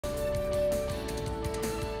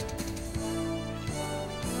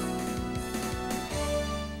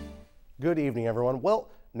Good evening, everyone. Well,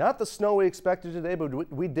 not the snow we expected today,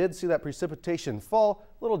 but we did see that precipitation fall.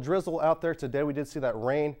 A little drizzle out there today. We did see that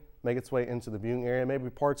rain make its way into the viewing area. Maybe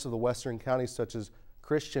parts of the western counties such as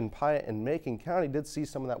Christian, Piatt, and Macon County did see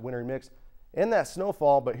some of that wintry mix and that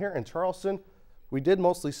snowfall, but here in Charleston, we did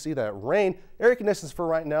mostly see that rain. Area conditions for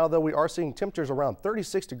right now, though, we are seeing temperatures around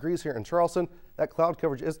 36 degrees here in Charleston. That cloud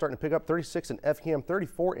coverage is starting to pick up, 36 in Effingham,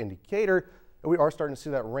 34 in Decatur, and we are starting to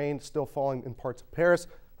see that rain still falling in parts of Paris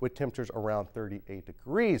with temperatures around 38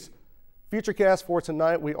 degrees. Futurecast for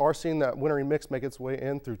tonight, we are seeing that wintry mix make its way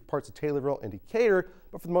in through parts of Taylorville and Decatur,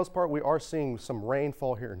 but for the most part, we are seeing some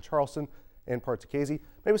rainfall here in Charleston and parts of Casey.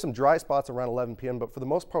 Maybe some dry spots around 11 p.m., but for the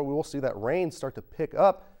most part, we will see that rain start to pick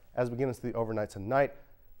up as we get into the overnight tonight.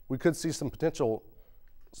 We could see some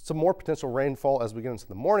more potential rainfall as we get into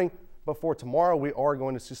the morning, but for tomorrow, we are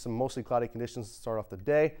going to see some mostly cloudy conditions to start off the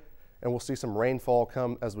day, and we'll see some rainfall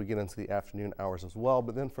come as we get into the afternoon hours as well.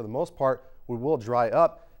 But then for the most part, we will dry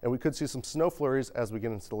up, and we could see some snow flurries as we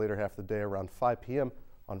get into the later half of the day around 5 p.m.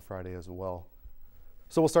 on Friday as well.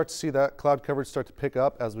 So we'll start to see that cloud coverage start to pick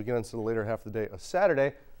up as we get into the later half of the day of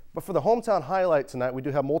Saturday. But for the hometown highlight tonight, we do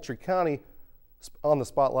have Moultrie County on the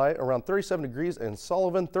spotlight, around 37 degrees in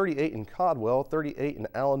Sullivan, 38 in Caldwell, 38 in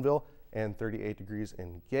Allenville, and 38 degrees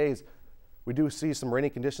in Gaze. We do see some rainy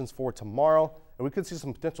conditions for tomorrow, and we could see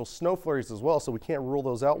some potential snow flurries as well, so we can't rule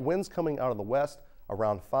those out. Winds coming out of the west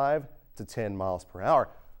around 5 to 10 miles per hour.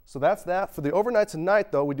 So that's that. For the overnight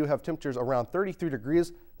tonight, though, we do have temperatures around 33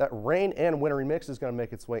 degrees. That rain and wintry mix is going to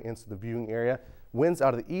make its way into the viewing area. Winds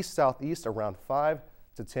out of the east-southeast around 5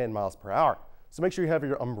 to 10 miles per hour. So make sure you have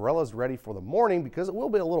your umbrellas ready for the morning because it will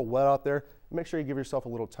be a little wet out there. Make sure you give yourself a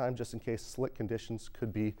little time just in case slick conditions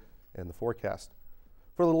could be in the forecast.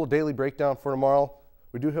 For a little daily breakdown for tomorrow,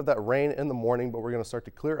 we do have that rain in the morning, but we're going to start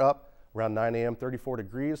to clear up around 9 a.m., 34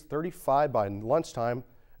 degrees, 35 by lunchtime,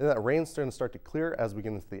 and that rain's going to start to clear as we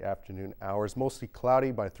get into the afternoon hours, mostly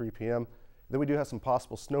cloudy by 3 p.m. Then we do have some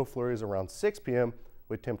possible snow flurries around 6 p.m.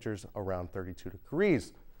 with temperatures around 32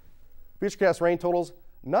 degrees. Futurecast rain totals,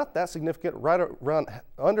 not that significant, right around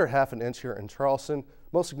under half an inch here in Charleston.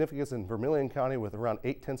 Most significant is in Vermilion County with around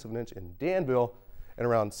 0.8 of an inch in Danville and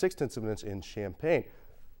around 0.6 of an inch in Champaign.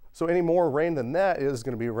 So any more rain than that is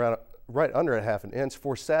going to be right under a half an inch.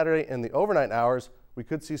 For Saturday and the overnight hours, we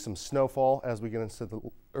could see some snowfall as we get into the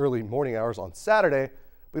early morning hours on Saturday,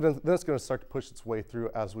 but then it's going to start to push its way through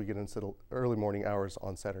as we get into the early morning hours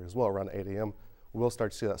on Saturday as well, around 8 a.m. We'll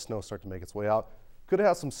start to see that snow start to make its way out. Could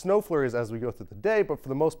have some snow flurries as we go through the day, but for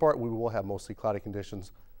the most part, we will have mostly cloudy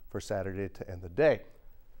conditions for Saturday to end the day.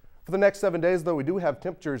 For the next 7 days, though, we do have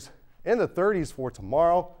temperatures in the 30s for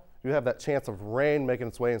tomorrow. You have that chance of rain making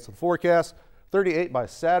its way into the forecast. 38 by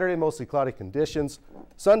Saturday, mostly cloudy conditions.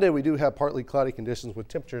 Sunday, we do have partly cloudy conditions with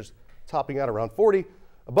temperatures topping out around 40.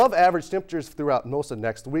 Above average temperatures throughout most of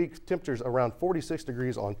next week. Temperatures around 46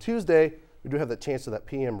 degrees on Tuesday. We do have that chance of that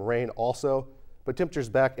PM rain also, but temperatures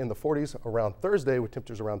back in the 40s around Thursday with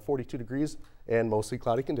temperatures around 42 degrees and mostly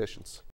cloudy conditions.